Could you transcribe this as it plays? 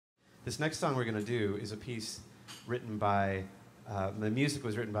This next song we're going to do is a piece written by, the music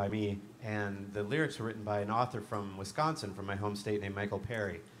was written by me, and the lyrics were written by an author from Wisconsin, from my home state, named Michael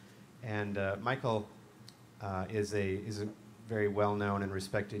Perry. And Michael is a very well-known and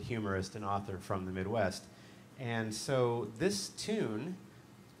respected humorist and author from the Midwest. And so this tune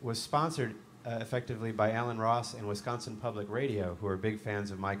was sponsored effectively by Alan Ross and Wisconsin Public Radio, who are big fans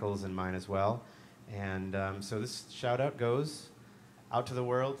of Michael's and mine as well. And so this shout-out goes out to the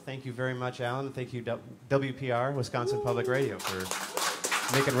world. Thank you very much, Alan. Thank you, WPR, Wisconsin Public Radio,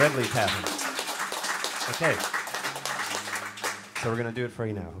 for making Red Leaf happen. Okay. So we're going to do it for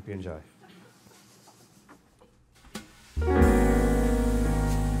you now. Hope you enjoy.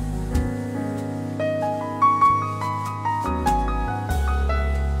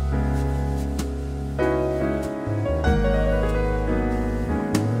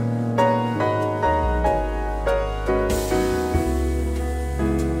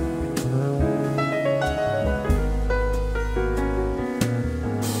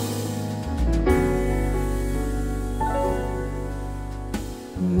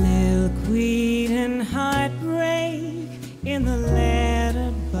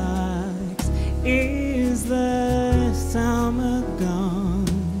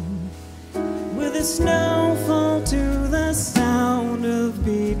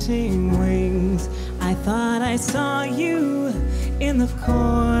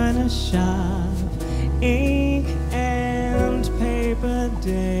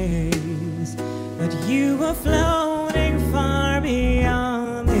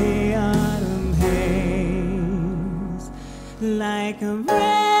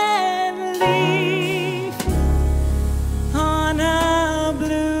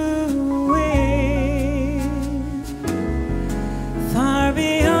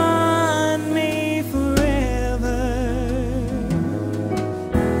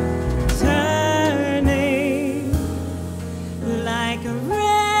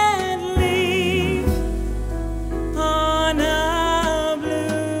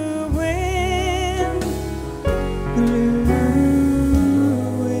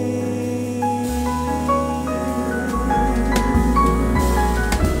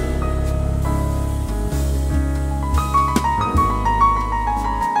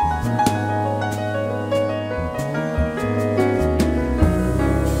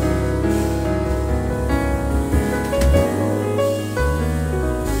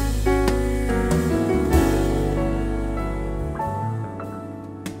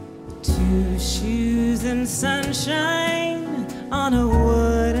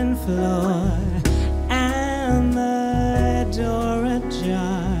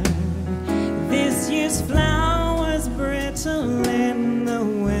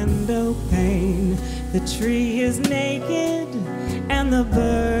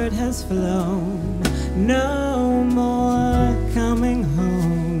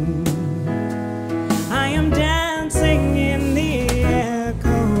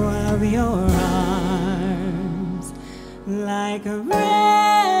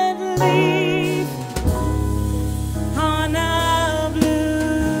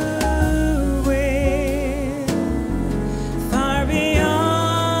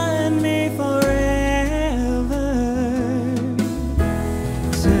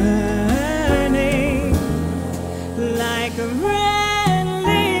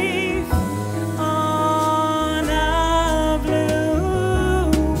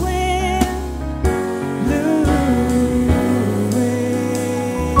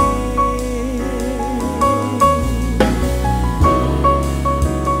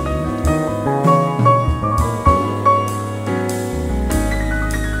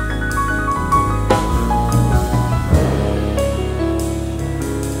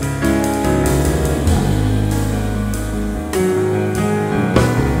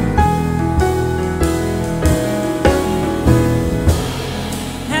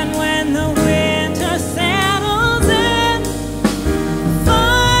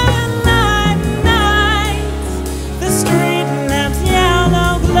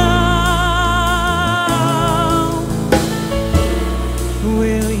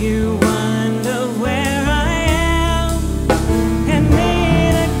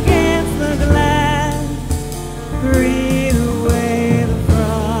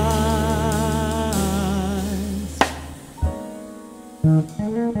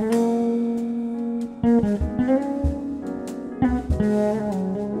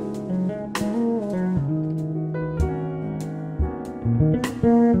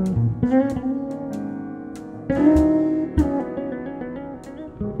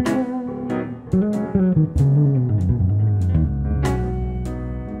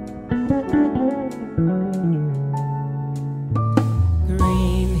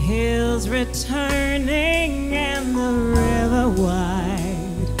 returning and the river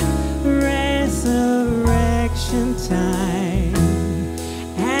wide. Resurrection time,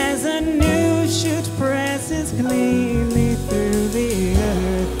 as a new shoot presses cleanly through the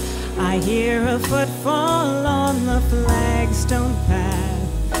earth. I hear a footfall on the flagstone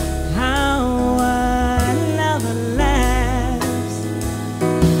path. How another laughs.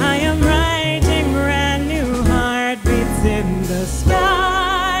 I am writing brand new heartbeats in the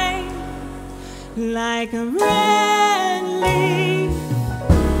sky, like a red leaf.